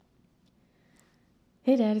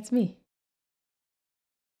Hey Dad, it's me.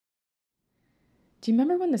 Do you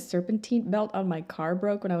remember when the Serpentine Belt on my car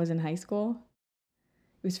broke when I was in high school?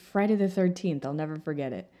 It was Friday the 13th, I'll never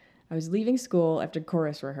forget it. I was leaving school after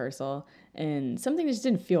chorus rehearsal, and something just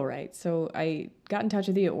didn't feel right, so I got in touch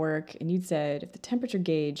with you at work, and you'd said if the temperature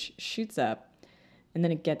gauge shoots up, and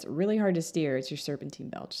then it gets really hard to steer, it's your Serpentine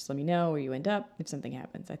Belt. Just let me know where you end up if something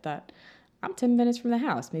happens. I thought, I'm 10 minutes from the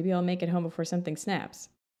house, maybe I'll make it home before something snaps.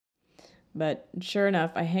 But sure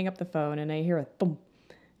enough, I hang up the phone and I hear a thump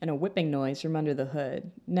and a whipping noise from under the hood.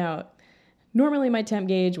 Now, normally my temp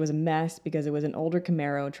gauge was a mess because it was an older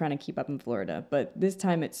Camaro trying to keep up in Florida, but this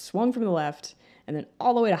time it swung from the left and then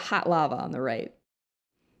all the way to hot lava on the right.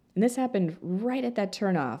 And this happened right at that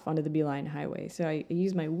turnoff onto the Beeline Highway. So I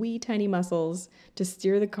used my wee tiny muscles to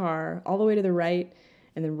steer the car all the way to the right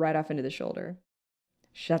and then right off into the shoulder.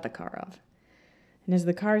 Shut the car off. And as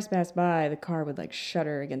the cars passed by, the car would like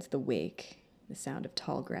shudder against the wake, the sound of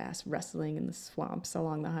tall grass rustling in the swamps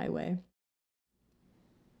along the highway.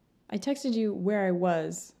 I texted you where I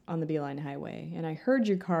was on the Beeline Highway, and I heard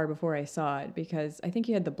your car before I saw it because I think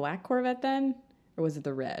you had the black Corvette then, or was it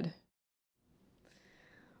the red?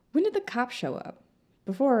 When did the cop show up?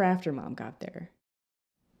 Before or after Mom got there?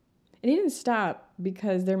 And he didn't stop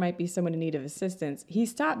because there might be someone in need of assistance. He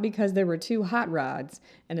stopped because there were two hot rods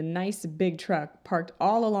and a nice big truck parked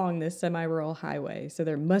all along this semi-rural highway, so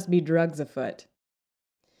there must be drugs afoot.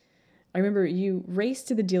 I remember you raced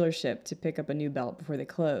to the dealership to pick up a new belt before they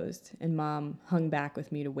closed, and Mom hung back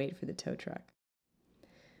with me to wait for the tow truck.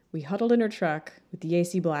 We huddled in her truck with the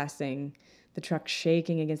AC blasting, the truck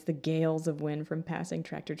shaking against the gales of wind from passing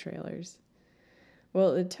tractor trailers.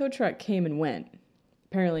 Well, the tow truck came and went.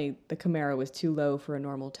 Apparently, the Camaro was too low for a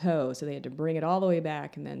normal tow, so they had to bring it all the way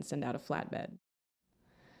back and then send out a flatbed.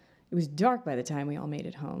 It was dark by the time we all made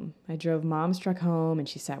it home. I drove Mom's truck home, and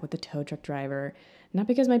she sat with the tow truck driver, not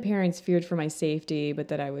because my parents feared for my safety, but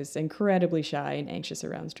that I was incredibly shy and anxious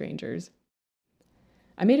around strangers.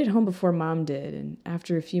 I made it home before Mom did, and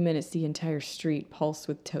after a few minutes, the entire street pulsed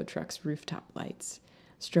with tow trucks' rooftop lights,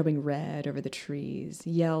 strobing red over the trees,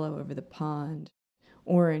 yellow over the pond,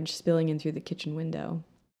 orange spilling in through the kitchen window.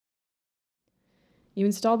 You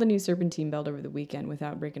installed the new Serpentine Belt over the weekend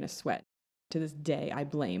without breaking a sweat. To this day, I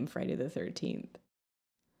blame Friday the 13th.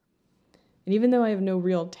 And even though I have no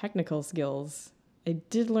real technical skills, I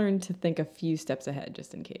did learn to think a few steps ahead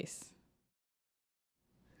just in case.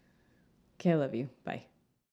 Okay, I love you. Bye.